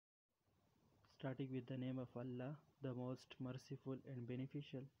Starting with the name of Allah, the most merciful and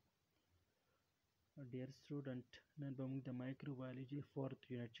beneficial. Dear student, nan ba moong the microbiology 4th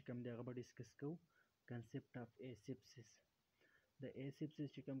unit چې کوم دی هغه به ډسکس کوو concept of asepsis. The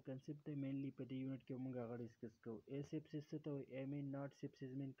asepsis چې کوم concept دی mainly په دې unit کې موږ هغه ډسکس کوو. Asepsis څه ته وایي؟ I mean not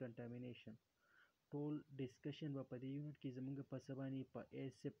sepsis mean contamination. ټول ډسکشن به په دې یونټ کې زموږ په څه باندې په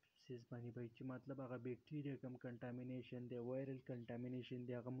asepsis باندې وایي چې مطلب هغه بیکټیریا کوم کنټامینیشن دی، وایرل کنټامینیشن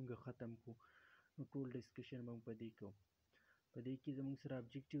دی، هغه موږ ختم کو. نو ټول ډسکشن به موږ په دې کوو. په دې کې زموږ سره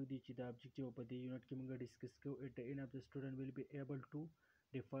ابجیکټیو دی چې دا ابجیکټیو په دې یونټ کې موږ ډسکس کوو. At the end of the student will be able to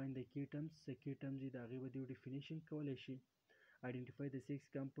define the key terms. The key terms دی د هغې به دوی ډیفینیشن کولی شي. Identify the 6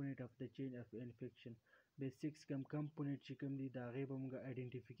 component of the chain of infection. The 6 component چې کوم دي د هغې به موږ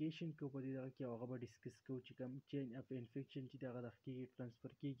آیډنټیفیکیشن کوو په دې دغه کې، او هغه به ډسکس کوو چې کوم چین اف انفیکشن چې دغه دغه کېږي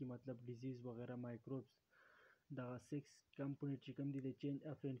ټرانسفر کېږي، مطلب ډیزیز وغیره مایکروبس. دغه 6 component چې کوم دي د چین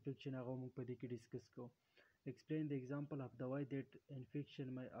اف انفیکشن هغه موږ په دې کې ډسکس کوو. Explain the example of the why that infection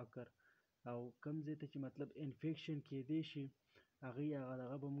may occur. او کوم ځای ته چې مطلب انفیکشن کېدی شي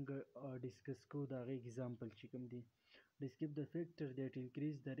هغه به موږ ډسکس کوو د هغې اگزامپل چې کوم دي. Describe the factor that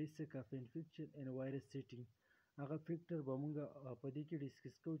increase the risk of infection and virus setting. هغه فیکټر به موږ په دې کې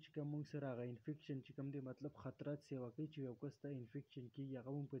ډسکس کوو چې کوم موږ سره هغه انفیکشن چې کوم دی مطلب خطرات سیوا کوي چې یو کس ته انفیکشن کېږي،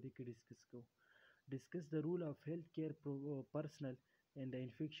 هغه موږ په دې کې ډسکس کوو. Discuss the role of healthcare personnel and the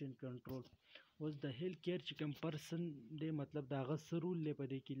infection control. اوس د هیلث کیر چې کوم پرسن دی مطلب د هغه څه رول دی په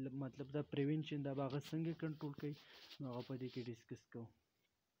دې کې، مطلب دا پریونشن دا به هغه څنګه کنټرول کوي، نو هغه په دې کې ډسکس کوو.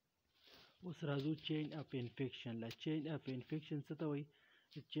 اوس راځو چین اف انفیکشن له. چین اف انفیکشن څه ته وایي؟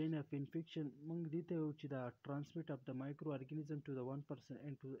 چین اف انفیکشن موږ دې ته وایو چې دا ټرانسمیټ اف د مایکرو ارګانیزم ټو د ون پرسن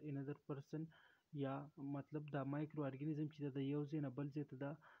اینډ ټو انذر پرسن، یا مطلب دا مایکرو ارګانیزم چې د یو ځای نه بل ځای ته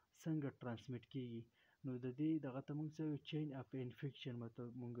دا څنګه ټرانسمیټ کېږي، نو د دې دغه ته موږ څه وایو؟ چین اف انفیکشن مطلب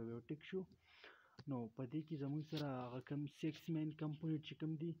موږ وایو. ټیک شو. نو په دې کې زموږ سره هغه کوم 6 مین کمپونیټ چې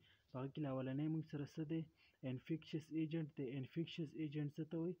کوم دي په هغه کې اولنی موږ سره څه دی؟ انفیکشس ایجنټ دی. انفیکشس ایجنټ څه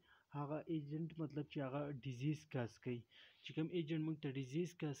ته وایي؟ هغه ایجنټ مطلب چې هغه ډیزیز کاز کوي. چې کوم ایجنټ موږ ته ډیزیز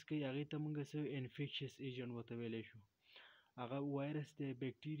کاز کوي هغې ته موږ څه وایو؟ انفیکشس ایجنټ ورته ویلی شو. هغه وایرس دی،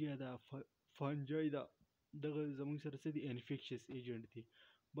 بیکټیریا ده، فانجای ده، دغه زموږ سره څه دي؟ انفیکشس ایجنټ دی.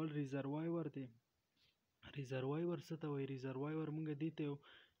 بل ریزروایور دی. ریزروایور څه ته وایي؟ ریزروایور موږ دې ته یو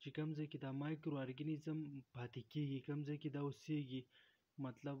چې کوم ځای کې دا مایکرو ارګانیزم پاتې کېږي، کوم ځای کې دا اوسېږي،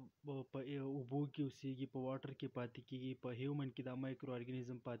 مطلب په اوبو کې اوسېږي، په واټر کې پاتې کېږي، په هیومن کې دا مایکرو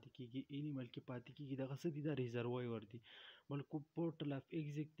ارګانیزم پاتې کېږي، اینیمل کې پاتې کېږي، دغه څه دي؟ دا ریزروایور دي. بل پورټل اف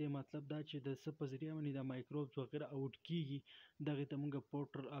ایگزیټ دی، مطلب دا چې د څه په ذریعه باندې دا مایکروبس وغیره آوټ کېږي، دغې ته موږ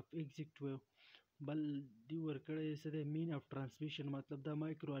پورټل اف ایگزیټ وایو. بل دی ورکړی څه دی؟ مین اف ټرانسمیشن، مطلب دا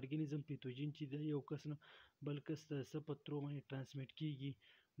مایکرو ارګانیزم پیتوجین چې د یو کس نه بل کس ته څه په ترو باندې ټرانسمیټ کېږي،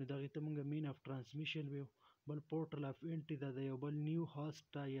 نو دغې ته موږ مین اف ټرانسمیشن وایو. بل پورټل اف انټري دا د یو بل نیو هاسټ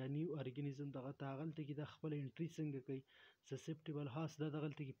ته یا نیو ارګانیزم دغه ته هغلته کې دا خپله انټري څنګه کوي، سسپټیبل هاسټ دا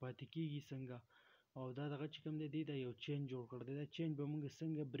دغلته کې پاتې کېږي څنګه، او دا دغه چې کوم دی دی دا یو چین جوړ کړی دی. دا چین به موږ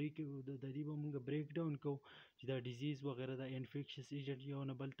څنګه بریک د دې به موږ بریک ډاون کوو چې دا ډیزیز وغیره دا انفیکشس ایجنټ یو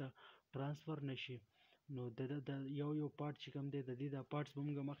نه بل ته ټرانسفر نشي. نو د یو پارټ چې کوم دی د دې دا پارټس به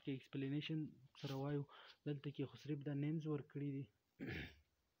موږ مخکې ایکسپلینیشن سره وایو، دلته کې خو صرف دا نیمز ورکړي دي.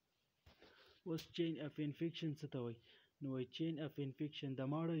 اوس چین اف انفیکشن څه ته وایي؟ نو وایي چین اف انفیکشن د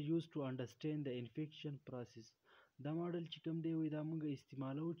ماډل یوز ټو انډرسټینډ د انفیکشن پروسیس. دا ماډل چې کوم دی وایي دا موږ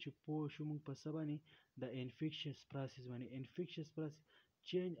استعمالوو چې پوه شو موږ په څه باندې؟ د انفیکشس پروسیس باندې. انفیکشس پروسیس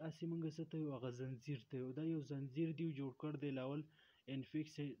چین هسې موږ څه ته وایو؟ هغه زنځیر ته وایو. دا یو زنځیر دی جوړ کړ دی لاول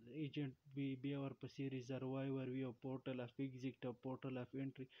انفیکس ایجنټ وي، بیا ورپسې ریزروایور وي، او پورټل اف ایگزیټ او پورټل اف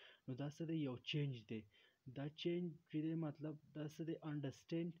انټري. نو دا څه دی؟ یو چینج دی. دا چینج چې دی مطلب دا څه دی؟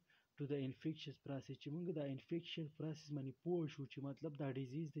 انډرسټینډ ټو د انفیکشس پروسیس، چې موږ د انفیکشن پروسیس باندې پوه شو چې مطلب دا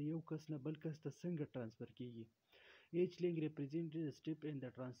ډیزیز د یو کس نه بل کس ته څنګه ټرانسفر کېږي. ایچ لینک ریپرزینټ د سټیپ ان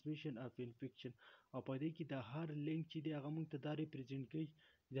د ټرانسمیشن اف انفیکشن، او په دې کې د هر لینک چې دی هغه موږ ته دا ریپرزینټ کوي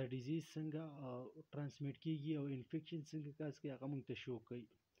دا ډیزیز څنګه ټرانسمیټ کېږي او انفیکشن څنګه کاز کوي، هغه موږ ته شو کوي.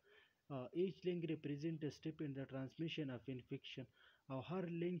 ایچ لینک ریپرزینټ د سټیپ ان د ټرانسمیشن اف انفیکشن، او هر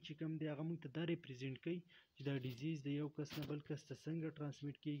لینک چې کوم دی هغه موږ ته دا ریپرزینټ کوي چې دا ډیزیز د یو کس نه بل کس ته څنګه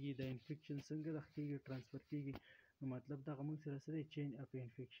ټرانسمیټ کېږي، د انفیکشن څنګه دغه کېږي ټرانسفر کېږي. نو مطلب دغه موږ سره څه دی؟ چین اف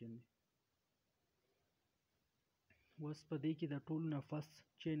انفیکشن دی. اوس په دې کې د ټولو نه فرست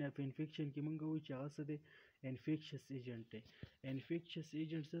چین اف انفیکشن کې موږ وایو چې هغه څه دی؟ انفیکشس ایجنټ دی. انفیکشس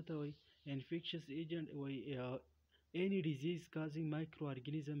ایجنټ څه ته وایي؟ انفیکشس ایجنټ وایي any disease causing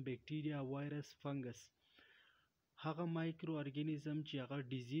microorganism, bacteria, virus, fungus. هغه مایکرو ارګانیزم چې هغه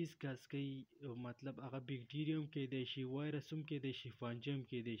ډیزیز کاز کوي، مطلب هغه بیکټیریوم کیدای شي، وایرس هم کیدای شي، فانجم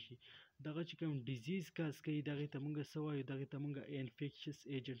کیدای شي. دغه چې کوم ډیزیز کاز کوي دغه ته مونږ څه وایو؟ دغه ته مونږ انفیکشس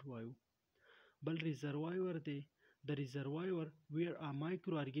ایجنټ وایو. بل ریزروایور دی. The reservoir where a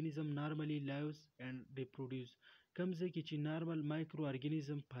microorganism normally lives and reproduce. کوم ځای کې چې نارمل مایکرو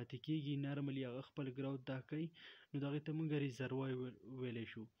ارګانیزم پاتې کیږي، نارملی هغه خپل ګروث دا کوي، نو دغه ته مونږ ریزروایور ویلی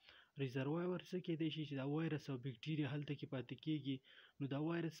شو. ریزروایور څه کیدای شي چې دا وایرس او بیکټیریا هلته کې پاتې کیږي، نو دا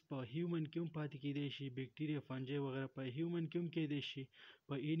وایرس په هیومن کې هم پاتې کیدای شي، بیکټیریا فانجي وغیره په هیومن کې هم کیدای شي،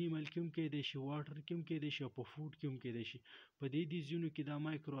 په انیمل کې هم کیدای شي، واټر کې هم کیدای شي، او په فوډ کې هم کیدای شي. په دې ځینو کې دا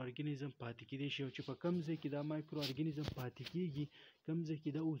مایکرو ارګانیزم پاتې کیدای شي، او چې په کوم ځای کې دا مایکرو ارګانیزم پاتې کیږي، کوم ځای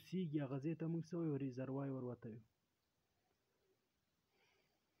کې دا اوسیږي، هغه ځای ته موږ څه وایو؟ ریزروایور ورته وایو.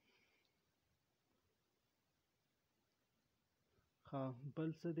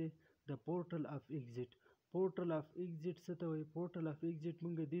 بل څه دی؟ د پورټل اف ایگزیټ. پورټل اف ایگزیټ څه ته وایي؟ پورټل اف ایگزیټ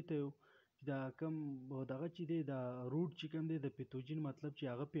مونږ دې ته یو چې دا کم دغه چې دی دا روټ چې کوم دی د پیتوجین، مطلب چې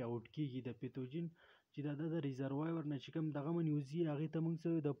هغه پې آوټ کیږي د پیتوجین، چې دا د ریزروایور نه چې کوم دغه منې وځي، هغې ته مونږ څه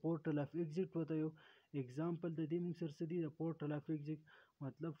وایو؟ د پورټل اف ایگزیټ ورته یو. اگزامپل د دې مونږ سره څه دي؟ د پورټل اف ایگزیټ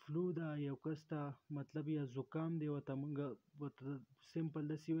مطلب فلو ده، یو کس ته مطلب یا زکام دی، ورته مونږ سمپل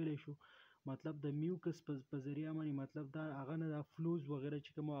داسې ویلی شو، مطلب د میوکس په ذریعه باندې، مطلب دا هغه نه دا فلوز وغیره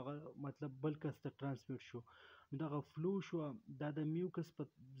چې کوم هغه مطلب بل کس ته ټرانسمیټ شو، نو دغه فلو شو، دا د میوکس په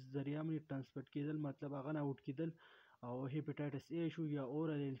ذریعه باندې ټرانسمیټ کېدل، مطلب هغه نه آوټ کېدل، او هیپاټایټس ای شو یا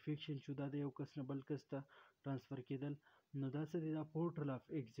اورال انفیکشن شو، دا د یو کس نه بل کس ته ټرانسفر کېدل، نو دا څه دی؟ دا پورټل اف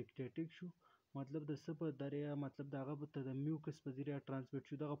ایگزیټ دی. ټیک شو؟ مطلب د څه په ذریعه، مطلب د هغه ته د میوکس په ذریعه ټرانسمیټ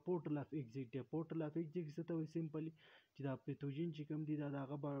شو، دغه پورټل اف ایگزیټ دی. پورټل اف ایگزیټ څه ته وایي؟ سمپلی چې دا پیتوجین چې کوم دی دا د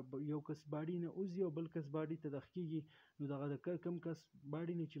هغه یو کس باډي نه وځي او بل کس باډي ته دغه کېږي، نو دغه د کوم کس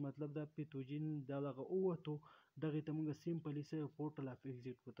باډي نه چې مطلب دا پیتوجین دا دغه ووتو، دغې ته مونږ سمپلی څه وایو؟ پورټل اف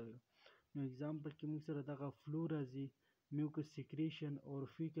ایگزیټ ورته وایو. نو اگزامپل کې مونږ سره دغه فلو راځي، میوکس سیکریشن او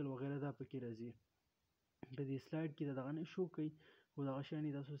فیکل وغیره دا پکې راځي. په دې سلایډ کې دغه نه شو کوي، خو دغه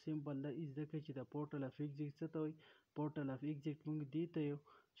شیانې تاسو سمپل دا زده کړئ چې د پورټل اف ایگزیټ څه ته وایي. پورټل اف ایگزیټ مونږ دې ته یو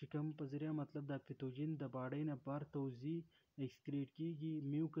چې کوم په ذریعه مطلب دا پیتوجین د باډۍ نه بهر ته وځي، ایکسکریټ کیږي،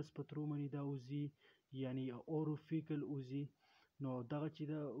 میوکس په ترو باندې دا وځي، یعنی اوروفیکل وځي، نو دغه چې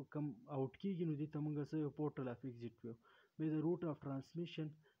دا کوم آوټ کیږي، نو دې ته مونږ څه وایو؟ پورټل اف ایگزیټ وایو. بیا د روټ اف ټرانسمیشن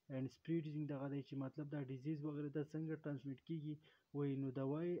اینډ سپریډینګ دغه دی چې مطلب دا ډیزیز وغیره دا څنګه ټرانسمیټ کیږي، وایي نو the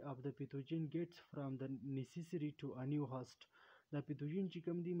way of the pathogen gets from the necessary to a new host. دا پیتوجین چې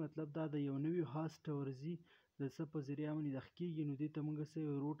کوم دی مطلب دا د یو نوي هاست ورځي، د څه په ذریعه باندې دغه کیږي، نو دې ته مونږ څه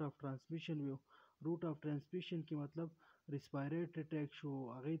وایو؟ روټ اف ټرانسمیشن وایو. روټ اف ټرانسمیشن کې مطلب ریسپایریټري ټریک شو،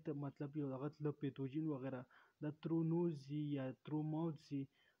 هغې ته مطلب یو دغه تله پیتوجین وغیره دا ترو نوز ځي یا ترو ماوث ځي،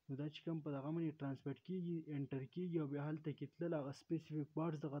 نو دا چې کوم په دغه باندې ټرانسمیټ کیږي، انټر کیږي، او بیا هلته کې تلل هغه سپیسیفیک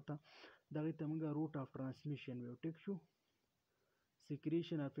پارټس دغه ته، دغې ته مونږ روټ اف ټرانسمیشن وایو. ټیک شو؟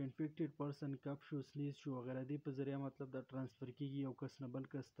 سیکریشن اف انفیکټډ پرسن، کف شو، سنیز شو وغیره، دې په ذریعه مطلب دا ټرانسفر کیږي یو کس نه بل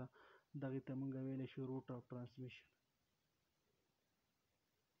کس ته، دغې ته مونږ ویلی شو روټ اف ټرانسمیشن.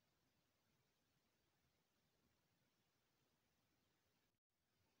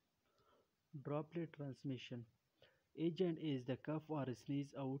 Droplet transmission. Agent is the cough or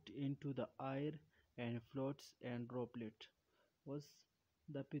sneeze out into the air and floats and droplet. اوس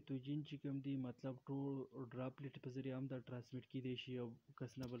دا پیتوجین چې کوم دی مطلب ټول ډراپلیټ په ذریعه هم دا ټرانسمیټ کیدای شي یو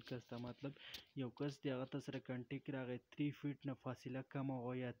کس نه بل کس ته، مطلب یو کس دی هغه ته سره کنټیکټ راغی 3 فیټ نه فاصله کمه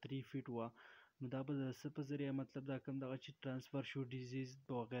وه یا 3 فیټ وه، نو دا به د څه په ذریعه مطلب دا کوم دغه چې ټرانسفر شو ډیزیز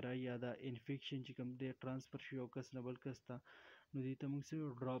وغیره یا دا انفیکشن چې کوم دی ټرانسفر شو یو کس نه بل کس ته، نو دې ته موږ څه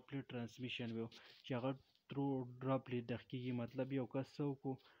وایو؟ ډراپلیټ ټرانسمیشن وایو، چې هغه ترو ډراپلیټ دغه کېږي، مطلب یو کس څه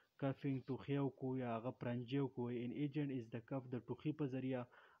وکړو؟ کافینګ ټوخی وکړو یا هغه پرنجی وکړو. ان ایجنټ از د کف د ټوخي په ذریعه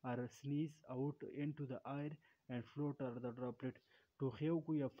or sneeze out into the air and float or the droplet. ټوخی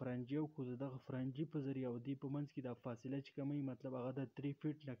وکړو یا فرنجي وکړو، د دغه فرنجي په ذریعه او دې په منځ کې دا فاصله چې کوم وي مطلب هغه د 3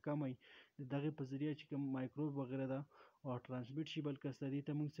 فیټ نه کم وي، د دغې په ذریعه چې کوم مایکروب وغیره ده او ټرانسمیټ شي بل کس ته، دې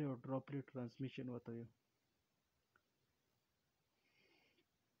ته موږ څه وایو؟ ډراپلیټ ټرانسمیشن ورته وایو.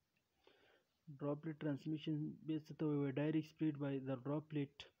 Droplet transmission بیا څه ته وایو؟ direct spread by the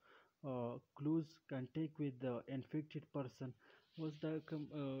droplet close contact with the infected person. اوس دا کوم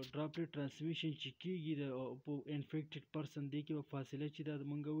ډراپلیټ ټرانسمیشن چې کېږي د انفیکټډ پرسن، دې کې به فاصله چې دا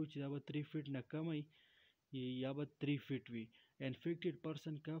موږ وایو چې دا به 3 فیټ نه کم وي یا به 3 فیټ وي. انفیکټډ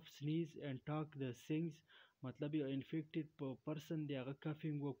پرسن کف سنیز اینډ ټاک د سینګز، مطلب یو انفیکټډ پرسن دی هغه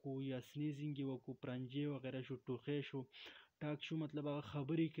کفینګ وکړو یا سنیزینګ یې وکړو، پرنجی وغیره شو، ټوخی شو، ټاک شو، مطلب هغه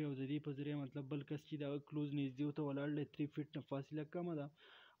خبرې کوي او د دې په ذریعه مطلب بل کس چې دا کلوز نږدې ورته ولاړ دی 3 فیټ نه فاصله کمه ده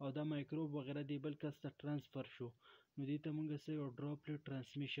او دا مایکروب وغیره دی بل کس ته ټرانسفر شو، نو دې ته موږ څه یو ډراپلیټ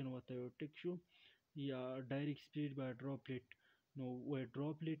ترانسمیشن ورته یو ټیک شو یا ډایرکټ سپریډ بای ډراپلیټ. نو وای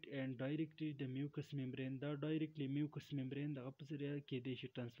ډراپلیټ اینڈ ډایرکټلی د میوکس ممبرین دا ډایرکټلی میوکس ممبرین دغه په ذریعه کېدی شي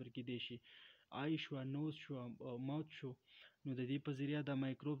ټرانسفر کېدی شي. آی شو، نوز شو، ماوث شو. نو د دې په ذریعه د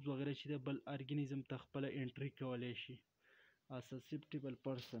مایکروبز وغیره چې د بل ارګانیزم ته خپله انټري کولی شي. سسپټیبل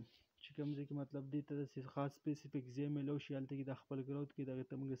پرسن چې کوم ځای کې مطلب دې ته داسې خاص سپیسیفیک ځای میلاو شي هلته کې د خپل ګروث کې دغې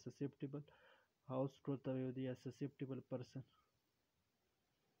ته موږ سسپټیبل هاوس ورته وایو یا سسپټیبل پرسن.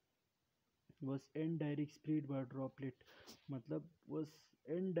 was indirect spread by droplet مطلب was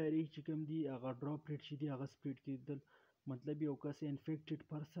indirect چې کوم دی هغه ډراپلیټ چې دی هغه سپریډ کېدل. مطلب یو کس انفیکټډ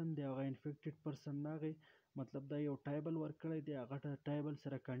پرسن دی، هغه انفیکټډ پرسن راغی، مطلب دا یو ټایبل ورکړی دی، هغه ټایبل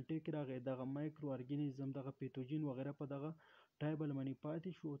سره کنټیکټ راغی، دغه مایکرو ارګانیزم دغه پیتوجین وغیره په دغه ټایبل باندې پاتې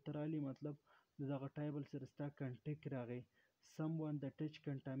شو ترالی، مطلب دغه ټایبل سره ستا کنټیکټ راغی. someone that touch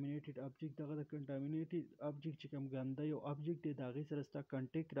contaminated object دغه د contaminated object چې کوم ګنده یو object دی د هغې سره ستا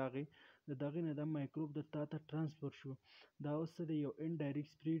کنټیکټ راغی، د دغې نه دا مایکروب د تا ته ټرانسفر شو. دا اوس څه دی یو انډایرکټ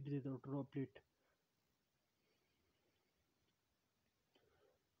سپریډ دی د ډراپلیټ.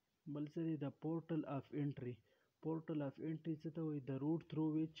 بل څه دی د پورټل اف انټري. پورټل اف انټري څه ته وایي؟ د روټ تھرو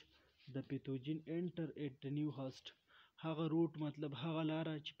وچ د پیتوجین انټر ایټ د نیو هاسټ. هغه روټ مطلب هغه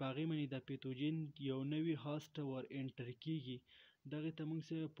لاره چې په هغې باندې د پیتوجین یو نوي هاسټ ور انټر کېږي، دغې ته موږ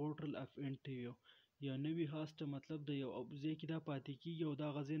څه پورټل اف انټري وایو. یا نوي هاسټ مطلب د یو ځای کې دا پاتې کېږي او د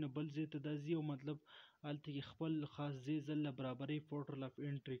هغه ځای نه بل ځای ته دا ځي او مطلب هلته کې خپل خاص ځای ځل له برابرۍ پورټل اف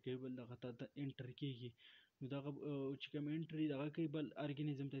انټري کوي، بل دغه ته انټر کېږي. نو دغه چې کوم انټري دغه کوي بل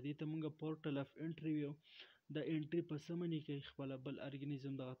ارګانیزم ته، دې ته موږ پورټل اف انټري وایو. دا انټري په څه باندې کوي؟ خپله بل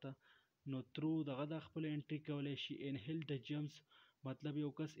ارګانیزم دغه ته نو ترو دغه دا خپله انټري کولی شي. انهیل د جرمز مطلب یو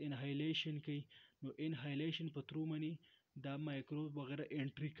کس انهایلیشن کوي، نو انهایلیشن په ترو باندې دا مایکروب وغیره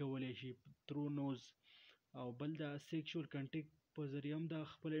انټري کولی شي ترو نوز. او بل دا سیکشوال کنټیکټ په ذریعه هم دا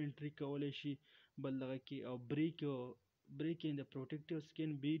خپله انټري کولی شي بل دغه کې. او بریک ان د پروټیکټیو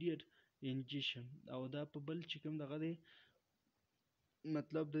سکین بیریر انجیشن، او دا په بل چې کوم دغه دی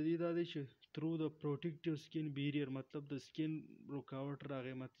مطلب د دې دا دی چې ترو د پروټیکټیو سکین بیریر مطلب د سکین رکاوټ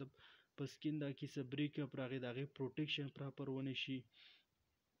راغی، مطلب په سکین دا کې څه بریک اپ راغی د هغې پروټیکشن پراپر ونه شي،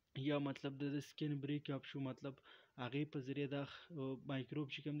 یا مطلب د سکین بریک اپ شو، مطلب هغې په ذریعه دا مایکروب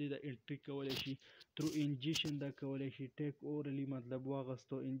چې کوم دی دا انټري کولی شي ترو انجیشن دا کولی شي ټیک اورلی مطلب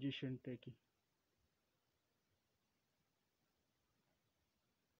واغستو انجیشن ټیکی.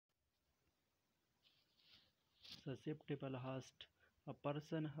 Susceptible host. A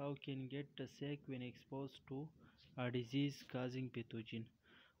person how can get the sick when exposed to a disease causing pathogen.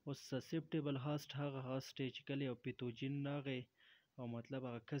 او susceptible host هغه host چې کله یو پیتوجین راغی او مطلب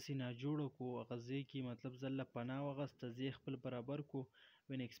هغه کسې ناجوړه کو، هغه ځای کې مطلب ځله پناه واغسته، ځای خپل برابر کو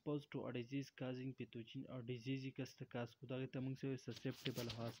when exposed to a disease causing pathogen او ډیزیز یې کس ته کاز کو، دغې ته موږ څه وایو؟ susceptible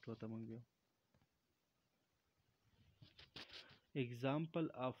host ورته موږ وایو. example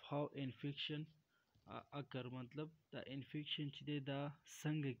of how infection اکر مطلب دا انفیکشن چې دی دا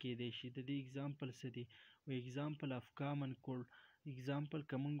څنګه کېدی شي، د دې اگزامپل څه دی؟ و اگزامپل اف کامن کولډ. اگزامپل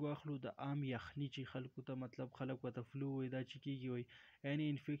که موږ واخلو د عام یخني چې خلکو ته مطلب خلک ورته فلو وایي، دا چې کېږي وایي any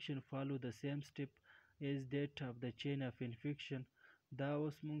infection follow the same step as that of the chain of infection. دا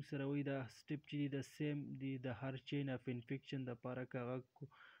اوس موږ سره وایي دا سټپ چې دی د سیم دی د هر چین اف انفیکشن دپاره که هغه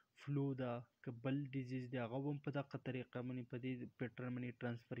فلو ده که بل ډیزیز دی هغه هم په دغه طریقه باندې په دې پیټرن باندې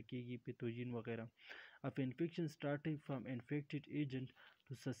ټرانسفر کېږي پیتوجین وغیره. of infection starting from infected agent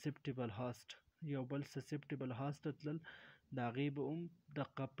to susceptible host. یو بل susceptible host تلل د هغې به هم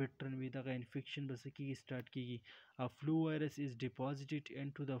دغه پیټرن وي، دغه انفیکشن به څه کېږي سټارټ کېږي. a flu virus is deposited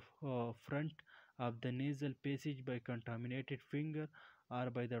into the front of the nasal passage by contaminated finger or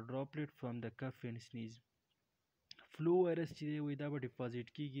by the droplet from the cough and sneeze. فلو وایرس چې دی وایي دا به ډیپازیټ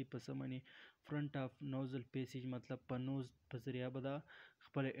کېږي په څه باندې؟ فرنټ آف نوزل پیسیج مطلب په نوز په ذریعه به دا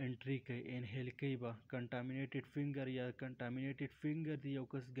خپله انټري کوي، انهیل کوي به. کنټامینیټډ فنګر یا کنټامینیټډ فنګر دی یو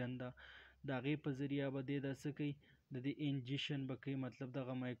کس ګنده، د هغې په ذریعه به دی دا څه کوي د دې انجیشن به کوي، مطلب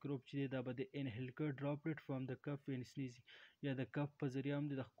دغه مایکروب چې دی دا به د انهیل کوي ډراپلیټ فرام د کف اینډ سنیزینګ، یا د کف په ذریعه هم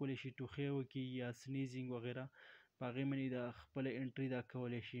د ښکلی شي ټوخی وکړي یا سنیزینګ وغیره په هغې باندې د خپله انټري دا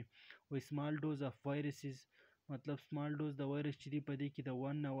کولی شي. وایي سمال ډوز اف وایرسز مطلب سمال ډوز د وایرس چې دی په دې کې د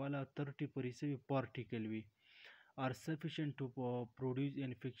 1 نه والا 30 پورې سوي پارټیکل وي are sufficient to produce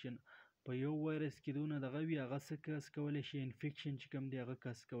infection. په یو وایرس کې دونه دغه وي هغه څه کس کولی شي انفیکشن چې کوم دی هغه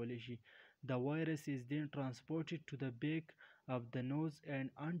کس کولی شي. the virus is then transported to the back of the nose and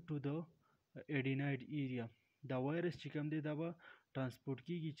onto the adenoid area. دا وایرس چې کوم دی دا به ترانسپورټ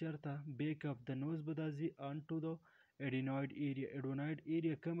کېږي چېرته؟ بیک اف د نوز به دا ځي onto the Adenoid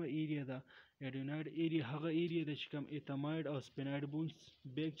area کومه area ده؟ adenoid area هغه area ده چې کوم اتماید او سپیناید بونز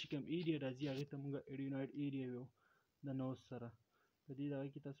بیگ چې کوم area راځي هغې ته موږ adenoid area ویو د نوز سره. په دې دغه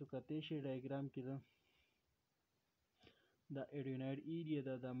کې تاسو کتلی شئ ډایګرام کې ده دا adenoid area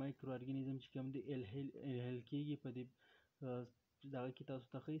ده د مایکرو ارګانیزم چې کوم دی الهل کېږي په دې دغه کې تاسو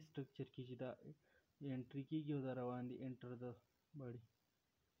ته ښایي سټرکچر کې چې دا انټري کېږي او دا روان دي انټر د باډي.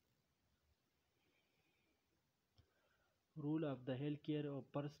 Role of the healthcare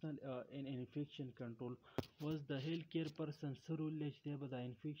personnel in infection control. اوس د healthcare person څه رول دی چې دی به دا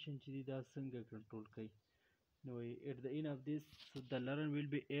انفیکشن چې دی دا څنګه کنټرول کوي؟ نو at the end of this the learner will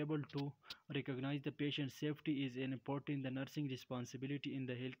be able to recognize the patient safety is an important the nursing responsibility in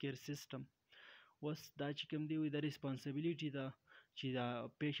the healthcare system. اوس دا چې کوم دی د ریسپانسیبیلیټي ده چې دا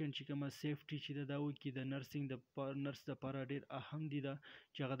پیشنټ چې کومه سیفټي چې ده دا وکړي د نرس دپاره ډېر اهم دي ده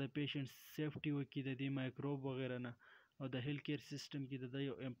چې هغه د پیشنټ سیفټي وکړي د دې مایکروب وغیره نه. او د هیلث کیر سیستم کې د ده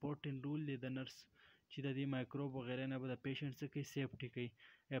یو امپورټنټ رول دی د نرس چې د دې مایکروب وغیره نه به د پیشنټ څه کوي سیفټي کوي.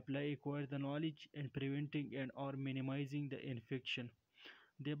 اپلای اکوایر د نالج اینډ پریونټینګ اینډ اور مینیمایزینګ د انفیکشن.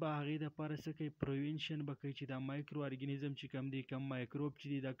 دی به هغې دپاره څه کوي پریونشن به کوي چې دا مایکرو ارګانیزم چې کوم دی کم مایکروب چې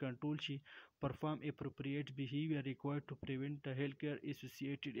دی دا کنټرول شي. پرفارم اپروپریټ بیهیویر ریکوایرډ ټو پریونټ د هیلث کیر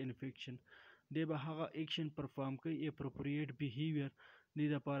اسوسییټډ انفیکشن. دی به هغه ایکشن پرفارم کوي اپروپریټ بیهیویر دې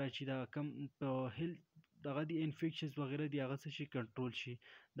دپاره چې دا کم هیلث دغه دی انفیکشنز وغیره دی هغه څه شي کنټرول شي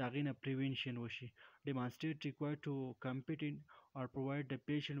د هغې نه پریونشن وشي. ډیمانسټریټ ریکوایرډ ټو کمپیټنټ اور پرووایډ د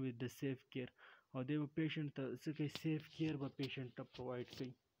پیشنټ وذ د سیف کیر. او دی به پیشنټ ته څه کوي سیف کیر به پیشنټ ته پرووایډ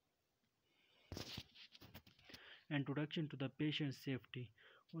کوي. Introduction to the patient safety.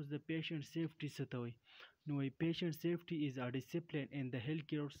 اوس د پیشنټ سیفټي څه ته وایي؟ نو وایي پیشنټ سیفټي is a discipline in the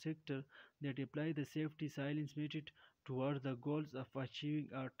healthcare sector that apply the safety science method toward the goals of achieving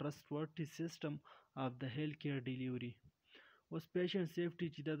a trustworthy system of the healthcare delivery. اوس پیشنټ سیفټي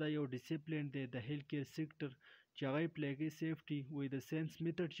چې دا یو ډیسپلین دی د هیلث کیر سیکټر چې هغه اپلای کوي سیفټي وایي د ساینس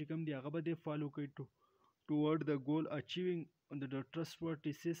میتھډ چې کوم دی هغه به دی فالو کوي toward the goal achieving the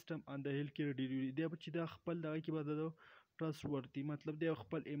trustworthy system and the healthcare delivery. دی به چې دا خپل دغه کې به د trustworthy مطلب دی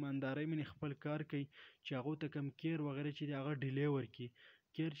خپل ایماندارۍ منې خپل کار کوي چې هغو ته کوم کیر وغیره چې دی هغه ډیلیور کړي.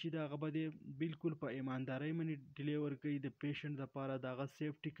 کیر چې د هغه به دی بالکل په ایماندارۍ باندې ډیلیور کوي د پیشنټ دپاره د هغه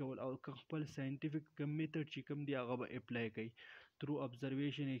سیفټي کول او خپل ساینټیفیک کوم میتھډ چې کوم دی هغه به اپلای کوي تھرو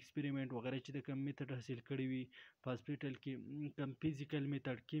ابزرویشن ایکسپریمنټ وغیره چې د کوم میتھډ حاصل کړي وي په هاسپیټل کې کوم فزیکل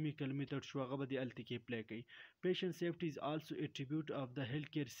میتھډ کیمیکل میتھډ شو هغه به دی هلته کې اپلای کوي. پیشنټ سیفټي از آلسو اټریبیوټ اف د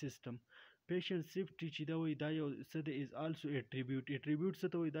هیلث کیر سیستم. پیشنټ سیفټي چې دا وایي دا یو څه دی از آلسو اټریبیوټ څه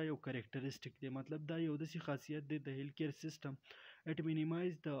ته وایي دا یو کریکټرسټک دی مطلب دا یو داسې خاصیت دی د هیلث کیر سیستم. اټ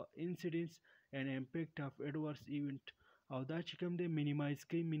مینیمایز د انسیډنس اینڈ امپیکټ اف ایډورس ایونټ. او دا چې کوم دی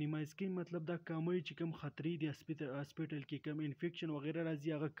مینیمایز کوي مطلب دا کموي چې کوم خطرې دی هاسپیټل کې کوم انفیکشن وغیره راځي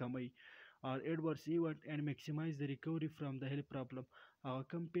هغه کموي. اور ایډورس ایونټ اینڈ میکسیمایز د ریکوري فرام د هیلث پرابلم. هغه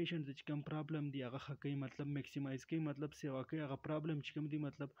کم پیشنټ چې کوم پرابلم دی هغه ښه کوي مطلب میکسیمایز کوي مطلب سیوا کوي هغه پرابلم چې کوم دی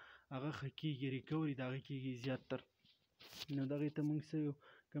مطلب هغه ښه کېږي ریکوري د هغه کېږي زیاتتر. نو دغې ته موږ څه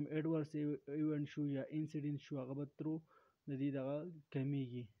کوم ایډورس ایونټ شو یا انسیډنس شو هغه به ترو د دې دغه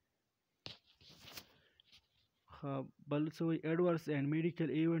کمیږي. بل څه وایي ایډورس اینډ میډیکل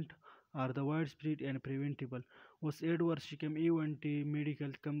ایونټ آر د وایډ سپریډ اینډ پریونټیبل. اوس ایډورس چې کوم ایونټ دی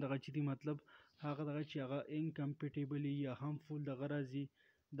میډیکل کم دغه چې دی مطلب هغه دغه چې هغه انکمپیټیبل یا هارمفول دغه راځي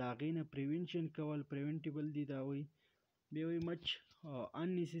د هغې نه پریونشن کول پریونټیبل دی دا وایي. بیا وایي مچ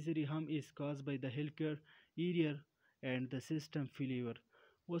unnecessary harm is caused by the healthcare area and the system failure.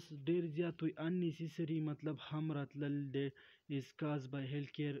 اوس ډیر زیات وي unnecessary مطلب هم راتلل دی is caused by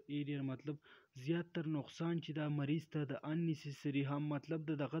healthcare area مطلب زیاتتر نقصان چې دا مریض ته د unnecessary هم مطلب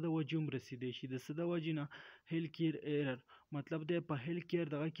دغه د وجې هم رسیدی شي د څه د وجې نه هیلث کیر ایرر مطلب دی په هیلث کیر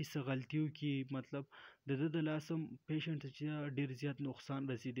دغه کې څه غلطي وکړي مطلب د ده د لاسه هم پیشنټ ته چې ډیر زیات نقصان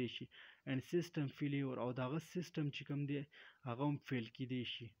رسیدی شي. اینډ سیسټم فیلیور او دغه سیسټم چې کوم دی هغه هم فیل کیدی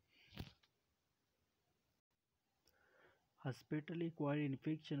شي. هاسپیټل اکوایر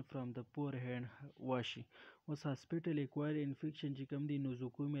انفیکشن فرام د پور هینډ واشي. اوس هاسپیټل اکوایر انفیکشن چې کوم دی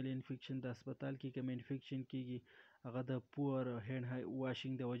نوزوکومیل انفیکشن د هسپتال کې کوم انفیکشن کیږي هغه د پور هینډ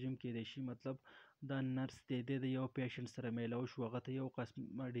واشنګ د وجې هم کیدی شي. مطلب دا نرس دی د یو پیشنټ سره میلاو شو هغه ته یو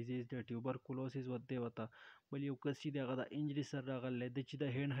قسم ډیزیز د ټیوبرکلوسیس ورته وته بل یو کس چې دی هغه د انجري سره راغلی د چې د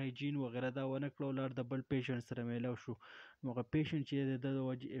هینډ هایجین وغیره دا ونه کړه لاړ د بل پیشنټ سره میلاو شو نو هغه پیشنټ چې دی د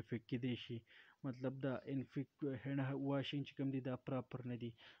وجې افیکټ کیدی شي. مطلب دا هینډ واشنګ چې کوم دی دا پراپر نه دی.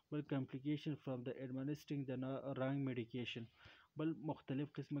 بل کمپلیکیشن فرام د ایڈمنسټرینګ د رانګ میډیکیشن. بل مختلف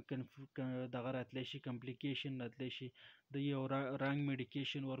قسمه دغه راتلی شي کمپلیکیشن راتلی شي د یو رانګ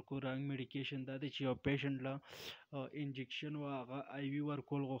میډیکیشن ورکو. رانګ میډیکیشن دا دی چې یو پیشنټ له انجکشن و هغه آی وي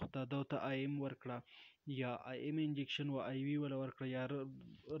ورکول غوښته ده ته آی ایم ورکړه یا آی ایم انجکشن و آی وي ولا ورکړه یا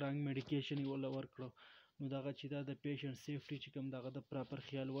رانګ میډیکیشن ولا ورکړه، نو دغه چې دا د پیشنټ سیفټي چې کوم دغه د پراپر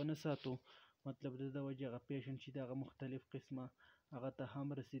خیال ونه ساتو، مطلب د وجه هغه پیشنټ چې دغه مختلف قسمه هغه ته هم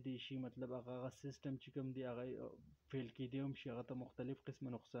رسیدي شي، مطلب هغه سیستم چې کوم دی هغه فیل کېدی هم شي، هغه ته مختلف قسمه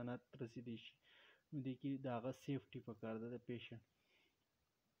نقصانات رسیدي شي. نو دې کې د هغه سیفټي پکار ده د پیشنټ.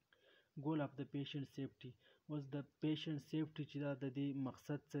 goal of the patient safety was the patient safety چې دا د دې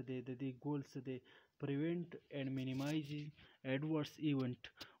مقصد څه دی، د دې ګول څه دی، prevent and minimizing adverse event.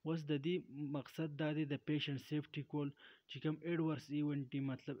 اوس د دې مقصد دا دی د پیشنټ سیفټي کول چې کوم ایډورس ایونت دی،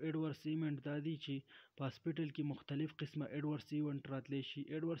 مطلب ایډورس ایونت دا دی چې په هاسپټل کې مختلف قسمه ایډورس ایونت راتلی شي.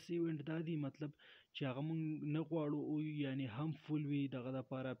 ایډورس ایونت دا دی مطلب چې هغه مونږ نه غواړو یعنی هارمفول وي دغه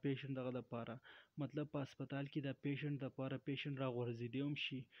دپاره پیشنټ دغه دپاره، مطلب په هسپتال کې د پیشنټ دپاره پیشنټ راغورځېدی هم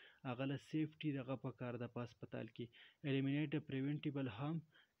شي، هغه له سیفټي دغه پکار ده په هسپتال کې. eliminate the preventable harm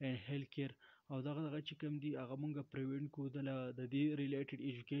and health care. او دغه چې کوم دی هغه مونږ پریوینټ کو د دې ریلیټډ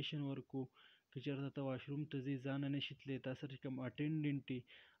ایجوکیشن ورکو. که چېرته ته واشروم ته ځې ځان نه شي تللی، تا سره چې کوم اټینډنټ دی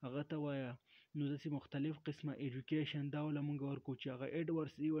هغه ته وایه، نو داسې مختلف قسمه ایجوکیشن دا وله مونږ ورکو چې هغه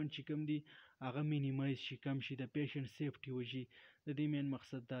ایډورس ایونټ چې کوم دی هغه مینیمایز شي، کم شي، د پیشنټ سیفټي وشي. د دې مین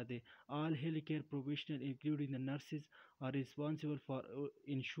مقصد دا دی. all health care professional including the nurses are responsible for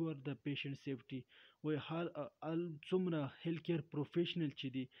ensure the patient safety. وای حال څومره هیلث کیر پروفیشنل چې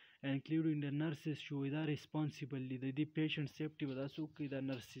دي انکلوډینګ د نرسز شو دا ریسپانسیبل دي د دې پیشنټ سیفټي به دا څوک کوي، دا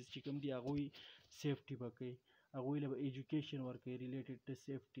نرسز چې کوم دي هغوی سیفټي به کوي، هغوی له به ایجوکیشن ورکوي ریلیټډ ټو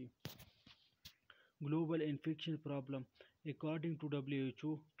سیفټي. global infection problem according to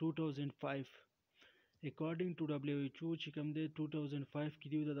WHO 2005. according to WHO چې کوم دی 2005 کې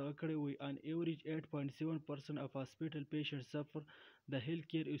دی دغه کړی وي on average 8.7% of hospital patients suffer the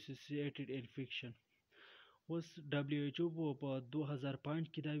healthcare associated infection. اوس WHO په 2005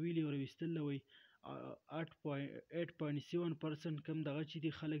 کې دا ویلي ورویستل وي 8.7% کم دغه چې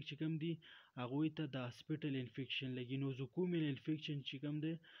دی خلک چې کم دی هغوی ته د هاسپټل انفیکشن لګي. نوزوکومیل انفیکشن چې کم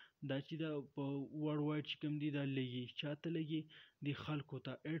دی دا چې دا په ورلډ وایډ چې کم دی دا لګي چاته لګي د خلکو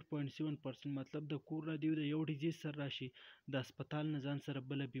ته 8.7%، مطلب د کور نه دی د یو ډیزیز سره راشي د هسپتال نه ځان سره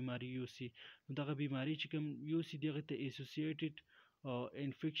بله بیماري یوسي، نو دغه بیماري چې کوم یوسي دغه ته ایسوسییټډ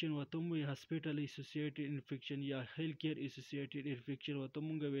انفیکشن ورته هم وایي، هاسپټل ایسوسییټډ انفیکشن یا هیلث کیر ایسوسییټډ انفیکشن ورته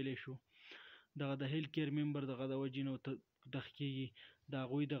مونږ ویلی شو. دغه د هیلث کیر ممبر دغه د وجې نه دغ کېږي د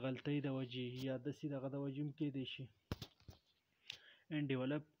هغوی د غلطۍ د وجې یا داسې دغه د وجې هم کېدی شي. and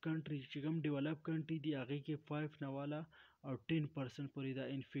developed country چې کوم ډیولپ کنټري دي هغې کې 5 نه والا او 10% پورې دا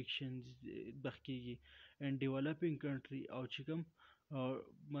انفیکشن بخ کېږي. and developing country او چې کوم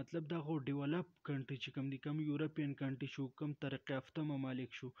مطلب دا خو ډیولپ کنټري چې کوم دي کم یورپین کنټري شو، کم ترقی یافته ممالک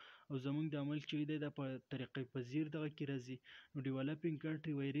شو، او زمونږ د ملک چې دی دا په طریقې پذیر دغه کې راځي. نو ډیولپینګ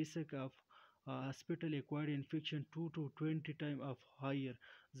کنټري وایي risk of hospital acquired infection 2 to 20 time of higher.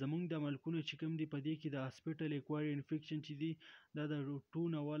 زمونږ د ملکونو چې کوم دی په دې کې د هاسپټل acquired infection چې دی دا د 2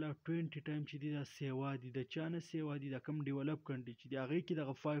 نه والا 20 time چې دی دا سیوا دي، د چا نه سیوا دي، د کم ډیولپ کنټري چې دی هغې کې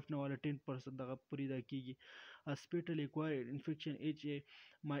دغه 5 نه والا 10% دغه پورې دا کېږي. hospital acquired infection HA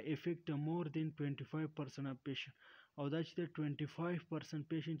may affect more than 25% of patient، او دا چې د 25%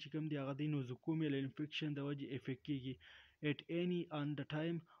 patient چې کوم دی هغه د نوزوکومیل انفیکشن د وجې افیکټ کېږي. at any on the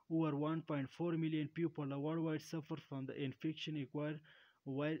time over 1.4 million people worldwide suffer from the infection acquired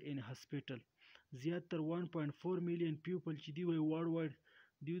while in hospital. زیات تر 1.4 million people چې دی وای worldwide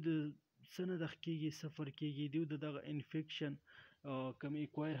دیو د څه نه دغ کېږي سفر کېږي، دیو د دغه انفیکشن کوم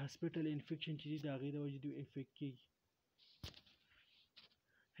acquired hospital infection چې دی د هغې د وجې دیو افیکټ کېږي.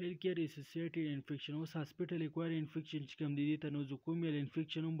 healthcare associated infection اوس hospital acquired infection چې کوم دی دې ته نوزوکومیل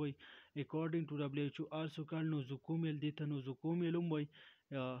انفیکشن هم وایي. according to WHO also called nosocomial، دې ته نوزوکومیل هم وایي.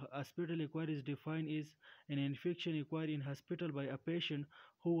 hospital acquired is defined as an infection acquired in hospital by a patient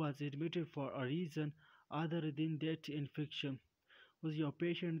who was admitted for a reason other than that infection. اوس یو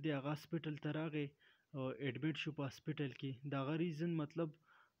پیشنټ دی هغه هاسپټل ته راغی اډمیټ شو په هاسپټل کې، د هغه ریزن مطلب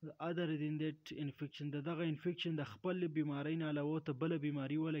other than that infection دغه انفیکشن د خپل بیماری نه علاوه ته بله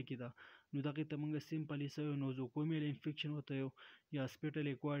بیماري ولګېده، نو دغې ته موږ سمپلی څه وایو نوزوکومیل انفیکشن ورته وایو یا هاسپټل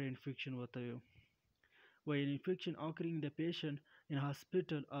acquired انفیکشن ورته وایو. وایي an infection occurring in the patient in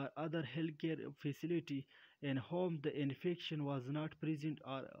hospital or other healthcare facility in whom the infection was not present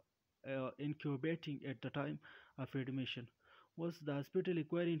or incubating at the time of admission. اوس د هاسپټل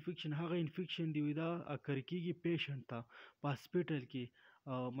acquired انفیکشن هغه انفیکشن دی دا اکر کېږي پیشنټ ته په هاسپټل کې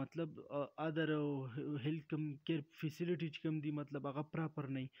مطلب ادر هیلث کم کیر فیسیلیټی چې کوم دي مطلب هغه پراپر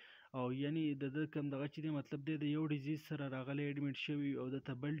نه او یعنی د کم دغه چې دی مطلب د یو ډیزیز سره راغلی ایډمیټ شوی او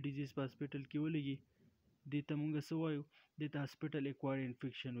د بل ډیزیز په هاسپټل کې ولګي دې ته مونږ څه وایو دې ته هاسپټل اکوايرډ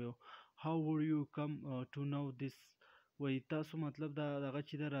انفیکشن وایو. هاو وډ یو کم ټو نو دیس وایي تاسو مطلب دا دغه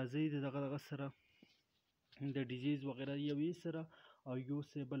چې د راځي دغه سره د ډیزیز وغیره یوې سره او یو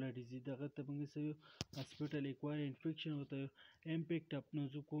سه بل ډیزیز دغه ته موږ څه هاسپټل اکوايرډ انفیکشن وته امپیکټ اف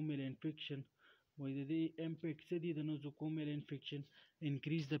نوزوکومیل انفیکشن وایي د دې امپیکټ څه دي د نوزوکومیل انفیکشن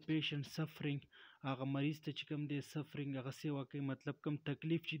انکریز د پیشنټ سفرینګ هغه مریض ته چې کوم دی سفرینګ هغه سیوا کوي مطلب کوم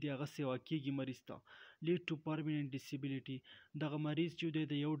تکلیف چې دی هغه سیوا کیږي مریض ته لیډ ټو پرمننٹ ډیسیبیلیټي دغه مریض چې دی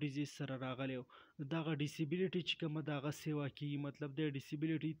د یو ډیزیز سره راغلی دغه ډیسیبیلیټي چې کومه ده هغه سیوا کیږي مطلب د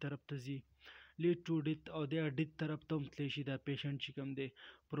ډیسیبیلیټي طرف ته ځي لیډ ټو ډیت او د ډیت طرف ته هم تللی شي دا پیشنټ چې کوم دی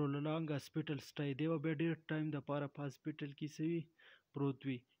پرولونګ هاسپټل سټای دی به ډیر ټایم د پاره په هاسپټل کې سوي پروت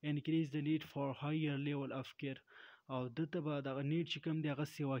وي انکریز د نیډ فار هایر لیول اف کیر او دته به دغه نیډ چې کوم دی هغه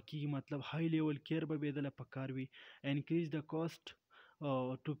سیوا کیږي مطلب های لیول کیر به دله پکار وي انکریز د کاست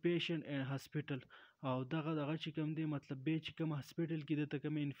ټو پیشنټ ان هاسپټل او دغه چې کوم دی مطلب به چې کوم هاسپټل کې د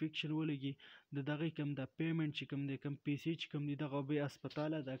کوم انفیکشن ولګي دغه کوم د پیمنٹ چې کوم دی کوم پیسې چې کوم دی دغه به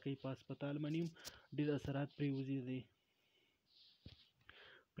هسپتال ادا کوي په هسپتال باندې ډیر اثرات پرې وزي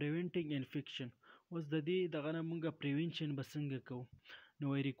پریونټینګ انفیکشن اوس د دې دغه نه مونږه پریونشن به څنګه کوو نو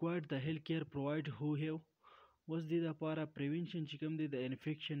ریکوایرډ د هیلث کیر پرووایډ هو هیو اوس دې لپاره پریونشن چې کوم دی د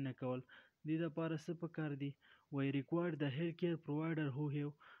انفیکشن نه کول دې لپاره څه پکار دي وای ریکوایرډ د هیلث کیر پرووایډر هو هیو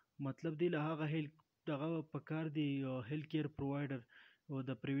مطلب دی له هغه هیلث دغه پکار دی هیلث کیر پرووایډر او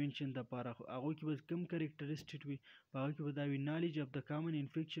د پریونشن لپاره هغه کې به کم کریکټریسټیک وي هغه کې به دا وی نالج اف د کامن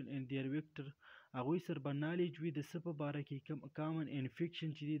انفیکشن ان دیر ویکټر هغه سره به نالج وي د څه په باره کې کم کامن انفیکشن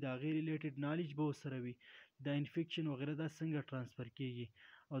چې دی دا غیر ریلیټډ نالج به سره وي دا انفیکشن وغیرہ دا څنګه ترانسفر کیږي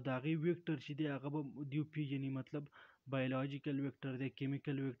او دا غي ویکټر چې دی هغه به دیو پیژني مطلب بایولوژیکل ویکټر دی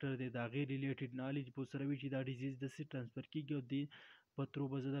کیمیکل ویکټر دی دا غیر ریلیټډ نالج به سره وي چې دا ډیزیز د څه ترانسفر کیږي او دی په ترو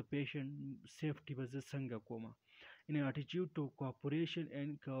به زه د پیشنټ سیفټي به زه څنګه کوم ان اټیټیوډ ټو کوآپریشن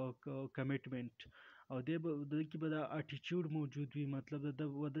اینڈ کمیټمنٹ او د کې به دا اټیټیوډ موجود وي مطلب د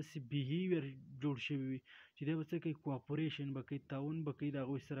داسې بیهیویر جوړ شوی وي چې دی به څه کوي کوآپریشن به کوي تعاون به کوي د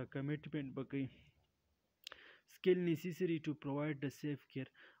هغوی سره کمیټمنټ به کوي سکیل نیسیسري ټو پرووایډ د سیف کیر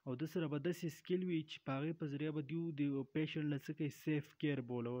او د سره به داسې سکیل وي چې په هغې په ذریعه به د پیشنټ له څه کوي سیف کیر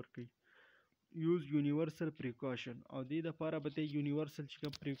بوله ورکوي یوز یونیورسل پریکاشن او دې دپاره به دی یونیورسل چې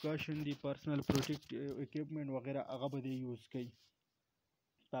کوم پریکاشن دی پرسنل پروټیکټ اکوپمنټ وغیره هغه به دی یوز کوي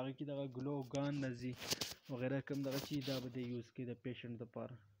په هغې کې دغه ګلو ګان نزي وغیره کوم دغه چې دا به دی یوز کوي د پیشنټ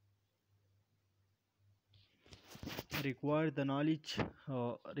دپاره require the knowledge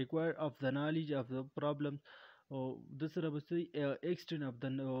require of the knowledge of the problem او د سره به extent of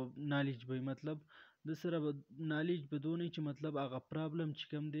the knowledge به مطلب د سره به نالج بدونه چې مطلب هغه پرابلم چې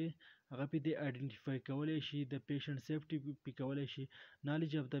کوم دی هغه په دې آئیډنټیفای کولای شي د پیشنټ سیفټي په کولای شي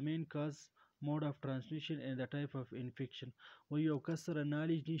نالج اف د مین کاز mode of transmission and the type of infection و یو کس سره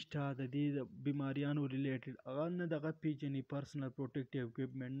نالج نشته د دې بیماریانو ریلیټډ هغه نه دغه پیژني پرسنل پروټیکټیو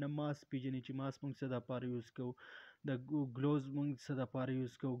اکوپمنټ نه ماس پیژني چې ماس موږ څه دپاره یوز کوو د ګلوز موږ څه دپاره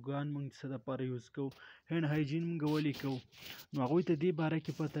یوز کوو ګان موږ څه دپاره یوز کوو هینډ هایجین موږ ولې کوو نو هغوی ته دې باره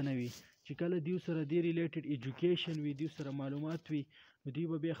کې پته نه وي چې کله دیو سره دې ریلیټډ ایجوکیشن وي دیو سره معلومات وي نو دوی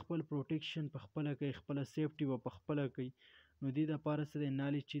به بیا خپل پروټیکشن په خپله کوي خپله سیفټي به په خپله کوي نو دې دپاره څه دی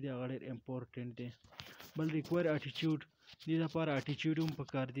نالج چې دی هغه ډېر امپورټنټ دی بل ریکویر اټیټیوډ دې دپاره اټیټیوډ هم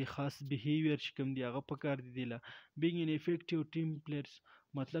پکار دی خاص بیهیویر چې کوم دی هغه پکار دی له بینګ ان افیکټیو ټیم پلیئرز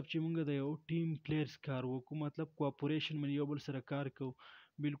مطلب چې موږ د یو ټیم پلیئرز کار وکړو مطلب کوآپریشن باندې یو بل سره کار کوو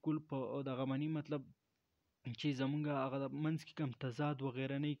بالکل په دغه معنی مطلب چې زمونږ هغه منځ کې کم تضاد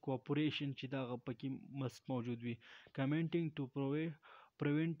وغیره نه کوآپریشن چې دا هغه پکې مست موجود وي کمنټینګ ټو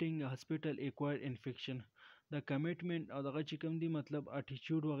پریونټینګ هاسپټل اکوايرډ انفیکشن د کمیټمنټ او دغه چې کوم دی مطلب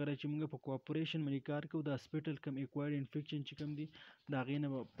اټیټیوډ وغیره چې موږ په کوآپریشن باندې کار کوو د هاسپټل کم اکوايرډ انفیکشن چې کوم دی د هغې نه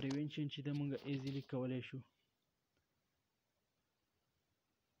به پریونشن چې دی موږ ایزیلی کولی شو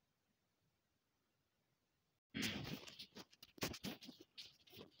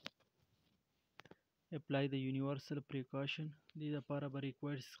apply the universal precaution دې لپاره به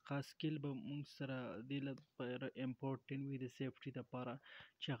ریکوایرډ خاص سکیل به موږ سره دې لپاره امپورټنټ وي د سیفټي لپاره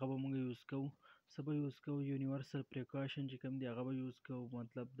چې هغه به موږ یوز کوو څه به یوز کوو یونیورسل پریکاشن چې کوم دی هغه به یوز کوو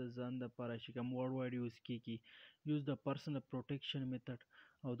مطلب د ځان لپاره چې کوم ورډ وایډ یوز کیږي یوز د پرسنل پروټیکشن میتھډ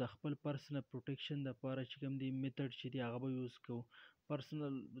او د خپل پرسنل پروټیکشن لپاره چې کوم دی میتھډ چې دی هغه به یوز کوو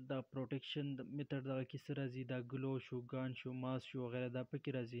پرسنل د پروټیکشن میتھډ دغه کې څه راځي دا ګلو شو ګان شو ماس شو وغیره دا پکې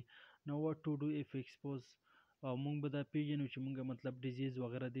راځي نو what to do if exposed او موږ به دا پیژنو چې موږ مطلب ډیزیز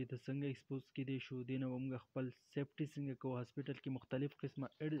وغیره دې ته څنګه ایکسپوز کیدی شو، دې نه به موږ خپل سیفټي څنګه کوو. هاسپټل کې مختلف قسمه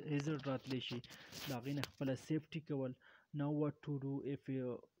هیزرډ راتلی شي، د هغې نه خپله سیفټي کول. نو what to do if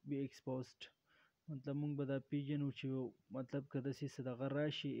we exposed، مطلب موږ به دا پیژنو چې مطلب که داسې څه دغه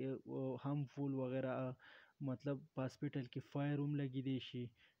راشي هارمفول وغیره، مطلب په هاسپټل کې فایر هم لګېدی شي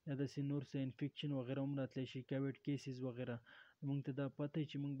یا داسې نور څه انفیکشن وغیره هم راتلی شي، کویډ کیسز وغیره. موږ ته دا پته وي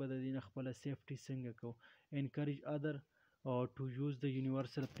چې موږ به د دې نه خپله سیفټي څنګه کوو. encourage other to use the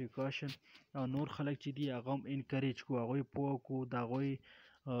universal precaution، او نور خلک چې دي هغه هم انکریج کړو، هغوی پوه کړو، د هغوی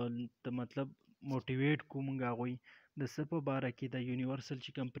ته مطلب موټیویټ کړو موږ هغوی د څه په باره کې، د یونیورسل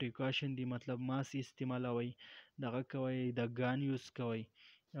چې کوم پریکاشن دي، مطلب ماسک استعمالوئ، دغه کوئ، د ګان یوز کوئ،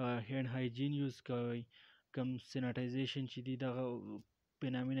 هینډ هایجین یوز کوئ، کوم سینیټایزیشن چې دي دغه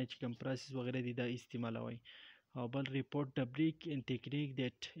فینامینه چې کوم پروسس وغیره دي دا استعمالوئ. او بل ریپورټ د بریک ان ټیکنیک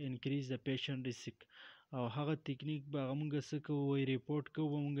دیټ انکریز د پیشنټ ریسک، او هغه تکنیک به هغه مونږ څه کوو، وایي ریپورټ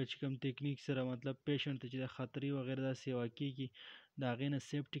کوو به مونږ چې کوم تکنیک سره مطلب پیشنټ ته چې د خطرې وغیره داسې واقع د هغې نه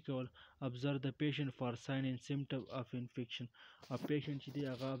سیفټي کول. ابزرو د پیشنټ فار ساین اینډ سیمټم اف انفیکشن، او پیشنټ چې دی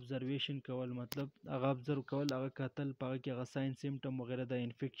هغه ابزرویشن کول، مطلب هغه ابزرو کول، هغه کتل، په هغه کې هغه ساین سیمټم وغیره د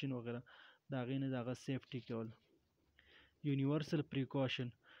انفیکشن وغیره د هغې نه د هغه سیفټي کول. یونیورسل پریکاشن،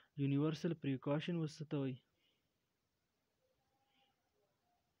 یونیورسل پریکاشن اوس څه ته وایي؟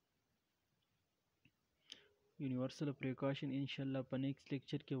 یونیورسل پریکاشن انشاءالله په نیکسټ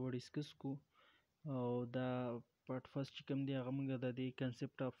لیکچر کې به ډسکس کو، او دا پارت فرست چې کوم دی هغه موږ د دې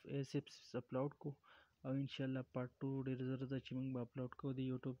کنسپټ اف اسپسس اپلوډ کو، او انشاءالله پارت 2 ډېر زر ده چې موږ به اپلوډ کوو د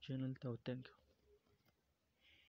یوټیوب چینل ته. او تھینک یو.